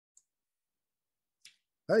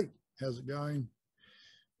Hey, how's it going?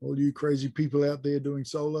 All you crazy people out there doing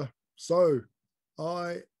solar. So,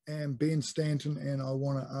 I am Ben Stanton and I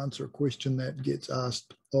want to answer a question that gets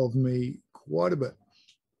asked of me quite a bit.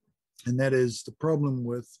 And that is the problem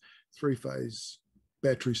with three-phase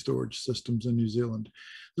battery storage systems in New Zealand.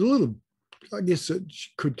 There's a little, I guess it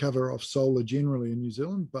could cover off solar generally in New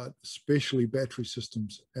Zealand, but especially battery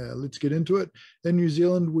systems. Let's get into it. In New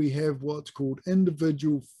Zealand, we have what's called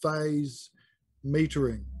individual phase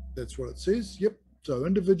metering. That's what it says. Yep. So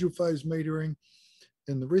individual phase metering.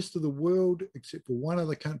 In the rest of the world, except for one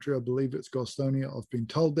other country, I believe it's Gastonia. I've been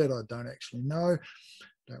told that. I don't actually know.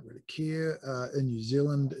 Don't really care. In New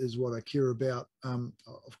Zealand is what I care about.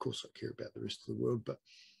 Of course, I care about the rest of the world, but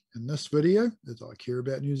in this video, is I care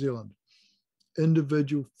about New Zealand.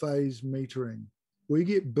 Individual phase metering. We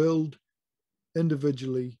get billed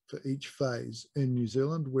individually for each phase in New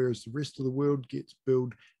Zealand, whereas the rest of the world gets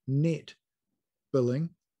billed net billing,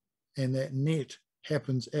 and that net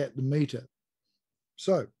happens at the meter.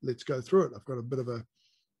 So let's go through it. I've got a bit of a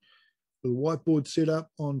little whiteboard set up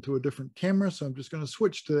onto a different camera, so I'm just going to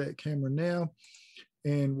switch to that camera now,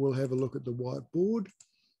 and we'll have a look at the whiteboard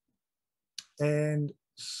and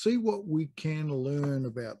see what we can learn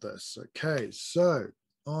about this. Okay, so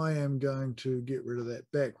I am going to get rid of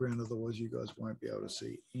that background, otherwise you guys won't be able to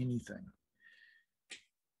see anything.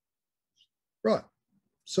 Right,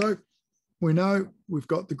 so we know we've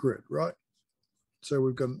got the grid, right? So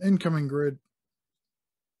we've got an incoming grid,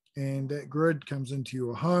 and that grid comes into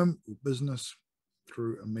your home or business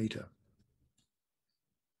through a meter.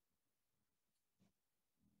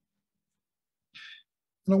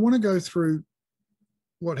 And I want to go through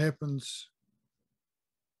what happens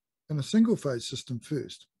in a single phase system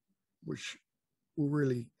first, which will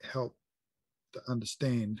really help to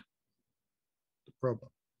understand the problem.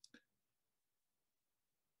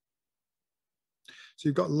 So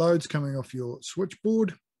you've got loads coming off your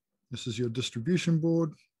switchboard. This is your distribution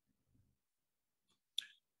board.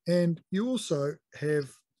 And you also have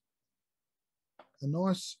a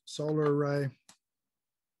nice solar array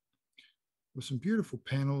with some beautiful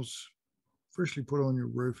panels freshly put on your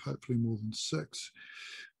roof, hopefully more than 6,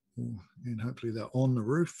 and hopefully they're on the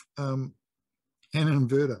roof, and an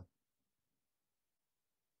inverter.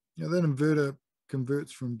 Now that inverter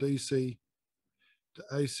converts from DC to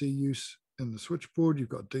AC use in the switchboard. You've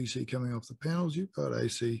got DC coming off the panels, you've got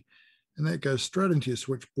AC, and that goes straight into your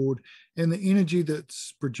switchboard. And the energy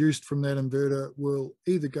that's produced from that inverter will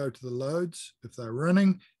either go to the loads if they're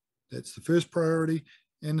running, that's the first priority,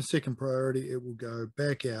 and the second priority, it will go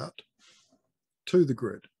back out to the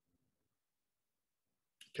grid.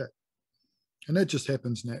 Okay, and that just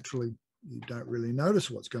happens naturally. You don't really notice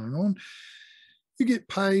what's going on. You get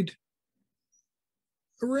paid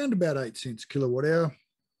around about 8 cents a kilowatt hour.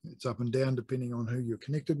 It's up and down depending on who you're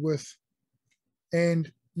connected with.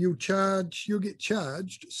 And you'll get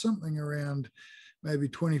charged something around maybe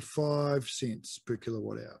 25 cents per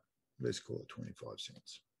kilowatt hour. Let's call it 25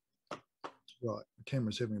 cents. Right, the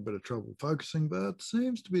camera's having a bit of trouble focusing, but it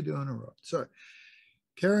seems to be doing all right. So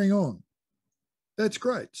carrying on. That's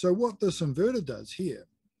great. So what this inverter does here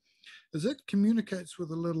is it communicates with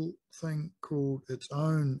a little thing called its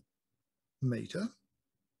own meter.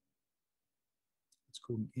 It's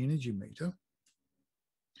called an energy meter.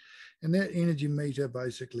 And that energy meter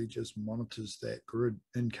basically just monitors that grid,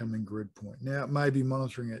 incoming grid point. Now, it may be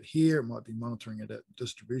monitoring it here, it might be monitoring it at the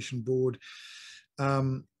distribution board,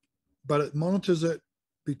 but it monitors it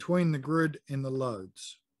between the grid and the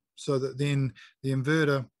loads so that then the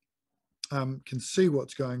inverter can see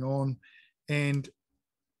what's going on. And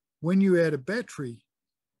when you add a battery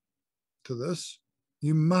to this,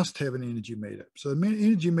 you must have an energy meter. So the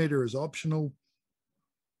energy meter is optional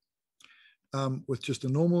with just a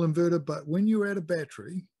normal inverter, but when you add a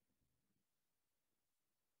battery,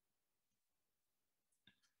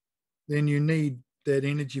 then you need that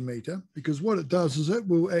energy meter, because what it does is it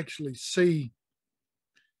will actually see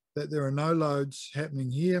that there are no loads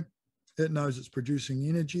happening here. It knows it's producing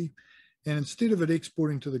energy, and instead of it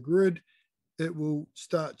exporting to the grid, it will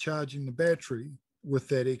start charging the battery with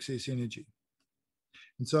that excess energy.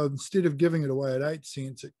 And so instead of giving it away at 8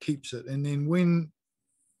 cents, it keeps it. And then when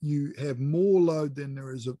you have more load than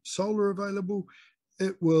there is of solar available,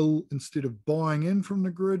 it will, instead of buying in from the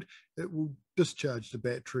grid, it will discharge the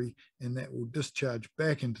battery, and that will discharge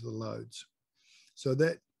back into the loads. So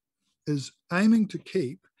that is aiming to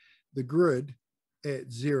keep the grid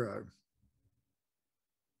at 0.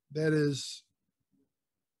 That is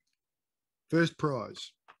first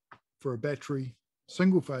prize for a battery,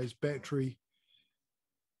 single phase battery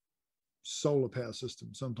solar power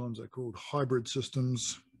system. Sometimes they're called hybrid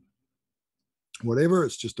systems. whatever.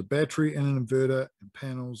 It's just a battery and an inverter and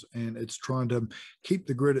panels, and it's trying to keep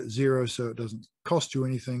the grid at zero so it doesn't cost you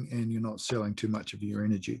anything and you're not selling too much of your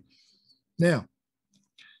energy. Now,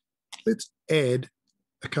 let's add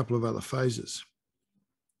a couple of other phases.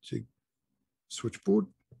 So switchboard,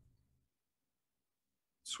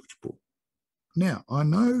 switchboard. Now, I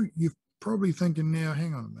know you're probably thinking now,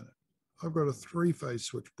 hang on a minute, I've got a 3-phase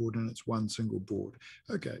switchboard and it's one single board.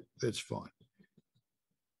 Okay, that's fine.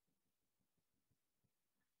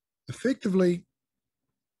 Effectively,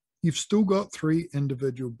 you've still got 3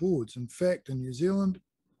 individual boards. In fact, in New Zealand,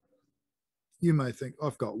 you may think,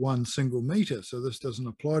 I've got one single meter, so this doesn't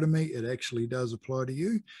apply to me. It actually does apply to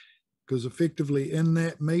you, because effectively in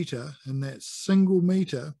that meter, in that single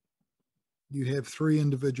meter, you have 3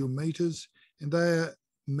 individual meters, and they are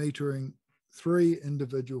metering 3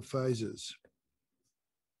 individual phases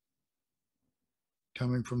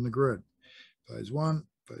coming from the grid. Phase 1,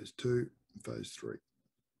 phase 2, and phase 3.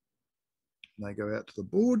 And they go out to the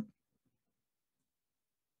board,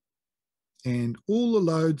 and all the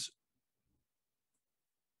loads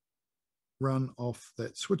run off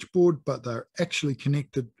that switchboard, but they're actually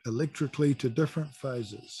connected electrically to different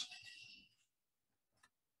phases.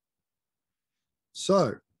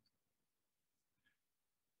 So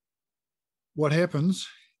what happens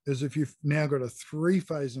is, if you've now got a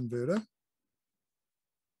 3-phase inverter,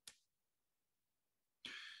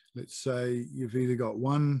 let's say you've either got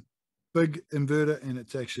one big inverter and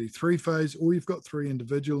it's actually 3-phase, or you've got 3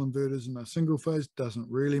 individual inverters in a single phase, doesn't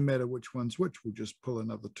really matter which one's which, we'll just pull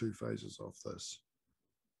another 2 phases off this.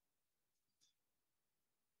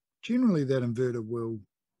 Generally, that inverter will,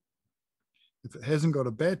 if it hasn't got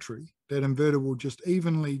a battery, that inverter will just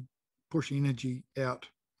evenly push energy out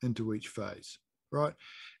into each phase, right?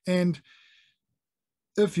 And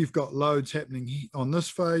if you've got loads happening on this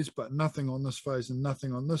phase, but nothing on this phase and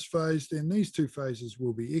nothing on this phase, then these 2 phases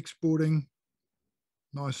will be exporting,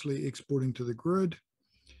 nicely exporting to the grid.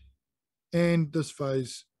 And this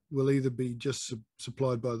phase will either be just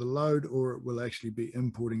supplied by the load, or it will actually be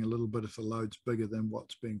importing a little bit if the load's bigger than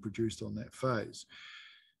what's being produced on that phase.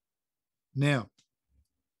 Now,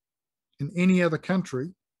 in any other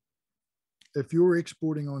country, if you're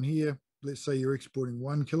exporting on here, let's say you're exporting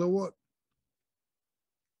 1 kilowatt,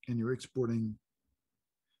 and you're exporting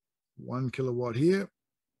 1 kilowatt here,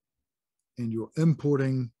 and you're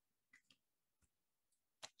importing,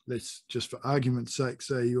 let's just for argument's sake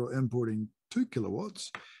say you're importing 2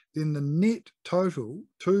 kilowatts, then the net total,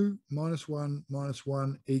 2 minus 1 minus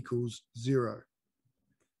 1 equals 0.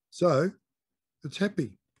 So it's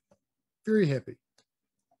happy, very happy,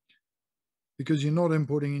 because you're not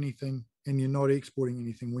importing anything and you're not exporting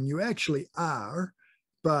anything when you actually are,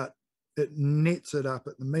 but it nets it up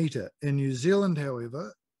at the meter. In New Zealand,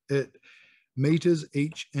 however, it meters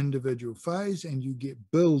each individual phase and you get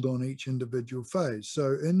billed on each individual phase.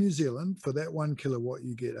 So in New Zealand, for that 1 kilowatt,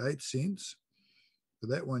 you get 8 cents. For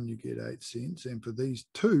that one, you get 8 cents. And for these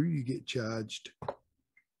 2, you get charged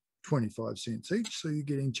 25 cents each. So you're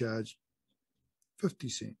getting charged 50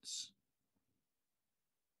 cents.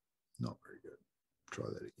 Not very good. Try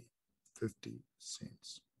that again. 50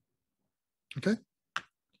 cents. Okay.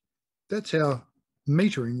 That's how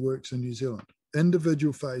metering works in New Zealand.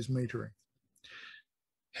 Individual phase metering.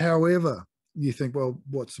 However, you think, well,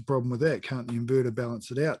 what's the problem with that? Can't the inverter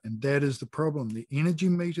balance it out? And that is the problem. The energy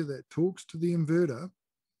meter that talks to the inverter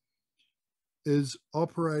is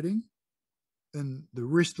operating in the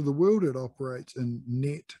rest of the world. It operates in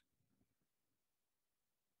net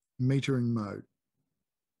metering mode.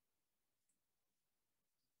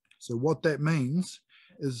 So what that means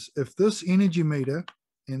is, if this energy meter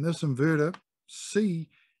and this inverter see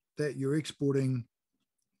that you're exporting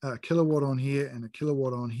a kilowatt on here and a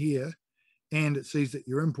kilowatt on here, and it sees that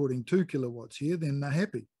you're importing 2 kilowatts here, then they're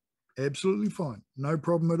happy. Absolutely fine. No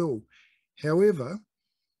problem at all. However,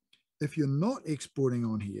 if you're not exporting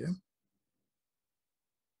on here,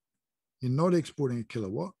 you're not exporting a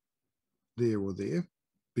kilowatt there or there,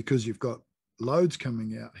 because you've got loads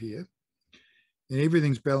coming out here and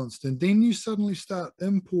everything's balanced, and then you suddenly start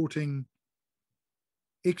importing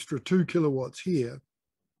extra 2 kilowatts here,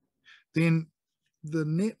 then the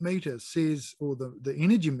net meter says, or the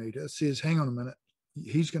energy meter says, hang on a minute,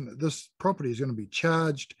 this property is going to be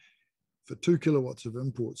charged for 2 kilowatts of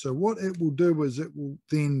import. So what it will do is it will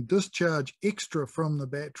then discharge extra from the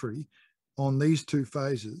battery on these 2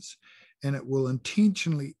 phases, and it will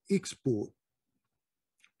intentionally export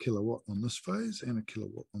a kilowatt on this phase and a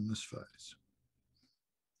kilowatt on this phase.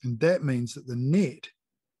 And that means that the net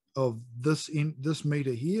of this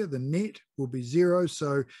meter here, the net will be 0.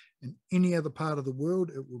 So in any other part of the world,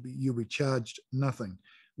 you'll be charged nothing.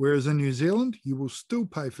 Whereas in New Zealand, you will still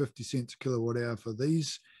pay 50 cents a kilowatt hour for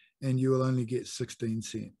these, and you will only get 16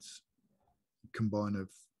 cents combined of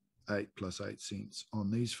 8 plus 8 cents on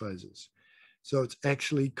these phases. So it's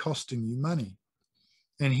actually costing you money.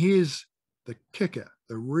 And here's the kicker,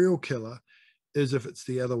 the real killer is if it's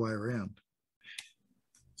the other way around.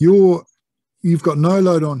 You've got no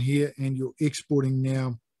load on here and you're exporting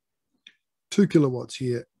now 2 kilowatts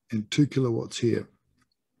here and 2 kilowatts here.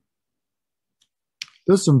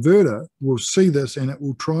 This inverter will see this and it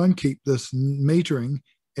will try and keep this metering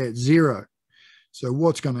at 0. So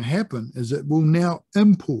what's going to happen is it will now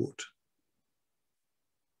import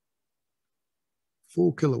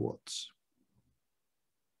 4 kilowatts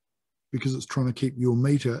because it's trying to keep your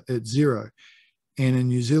meter at 0. And in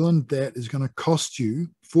New Zealand, that is going to cost you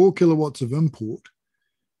 4 kilowatts of import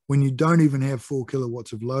when you don't even have 4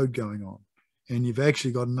 kilowatts of load going on. And you've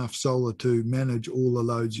actually got enough solar to manage all the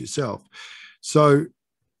loads yourself. So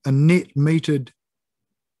a net metered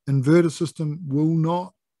inverter system will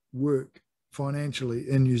not work financially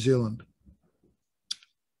in New Zealand.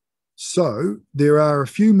 So there are a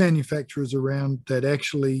few manufacturers around that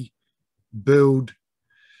actually build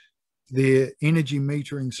their energy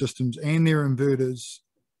metering systems and their inverters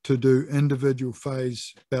to do individual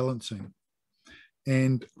phase balancing.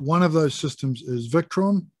 And one of those systems is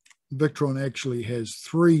Victron. Victron actually has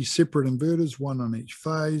 3 separate inverters, one on each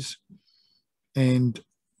phase, and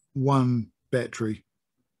 1 battery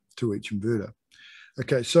to each inverter.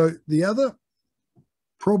 Okay, so the other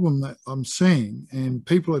problem that I'm seeing, and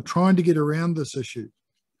people are trying to get around this issue.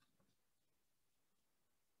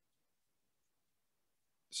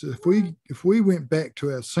 So if we went back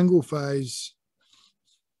to our single phase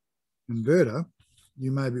inverter,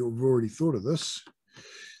 you maybe have already thought of this.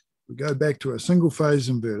 We go back to a single phase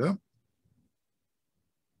inverter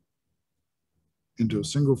into a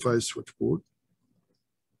single phase switchboard,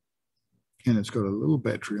 and it's got a little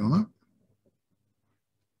battery on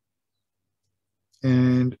it,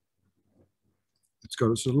 and it's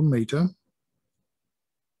got its little meter,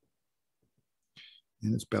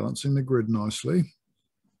 and it's balancing the grid nicely.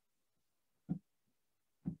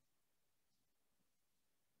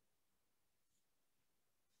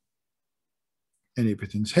 And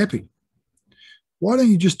everything's happy. Why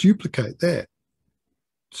don't you just duplicate that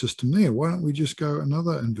system there? Why don't we just go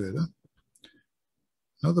another inverter,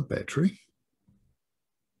 another battery,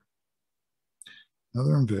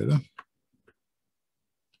 another inverter,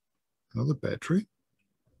 another battery,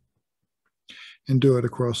 and do it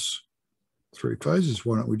across 3 phases?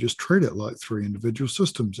 Why don't we just treat it like 3 individual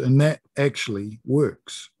systems? And that actually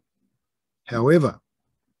works. However,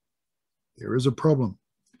 there is a problem.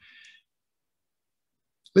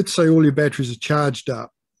 Let's say all your batteries are charged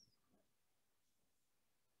up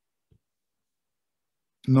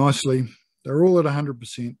nicely. They're all at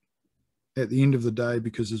 100% at the end of the day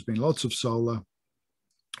because there's been lots of solar.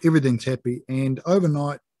 Everything's happy. And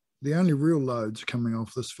overnight, the only real load's coming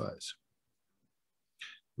off this phase.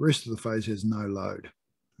 The rest of the phase has no load.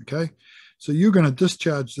 Okay? So you're going to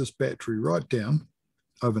discharge this battery right down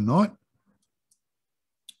overnight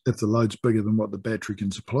if the load's bigger than what the battery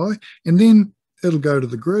can supply. And then it'll go to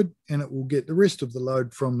the grid and it will get the rest of the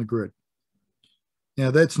load from the grid. Now,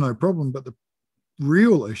 that's no problem, but the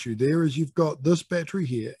real issue there is you've got this battery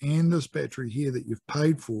here and this battery here that you've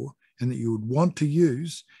paid for and that you would want to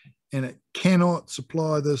use, and it cannot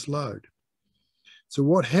supply this load. So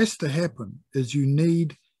what has to happen is you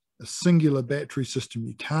need a singular battery system.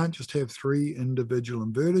 You can't just have 3 individual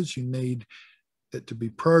inverters. You need it to be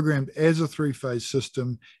programmed as a 3-phase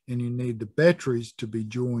system, and you need the batteries to be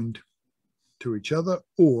joined to each other,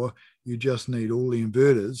 or you just need all the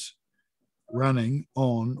inverters running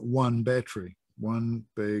on 1 battery, 1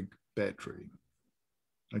 big battery.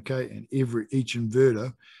 Okay, and each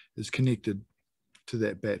inverter is connected to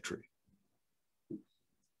that battery.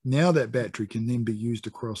 Now that battery can then be used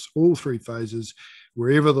across all 3 phases,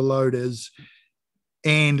 wherever the load is,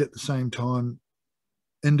 and at the same time,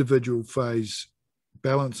 individual phase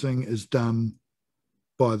balancing is done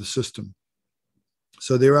by the system.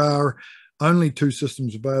 So there are only 2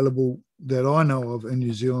 systems available that I know of in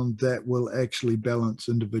New Zealand that will actually balance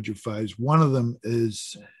individual phase. One of them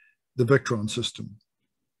is the Victron system.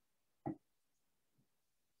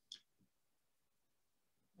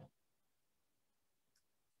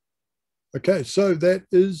 Okay, so that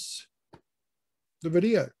is the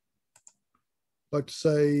video. I'd like to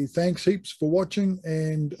say thanks heaps for watching,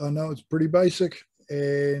 and I know it's pretty basic,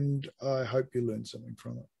 and I hope you learned something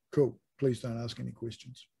from it. Cool. Please don't ask any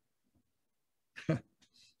questions.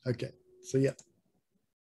 Okay, see ya.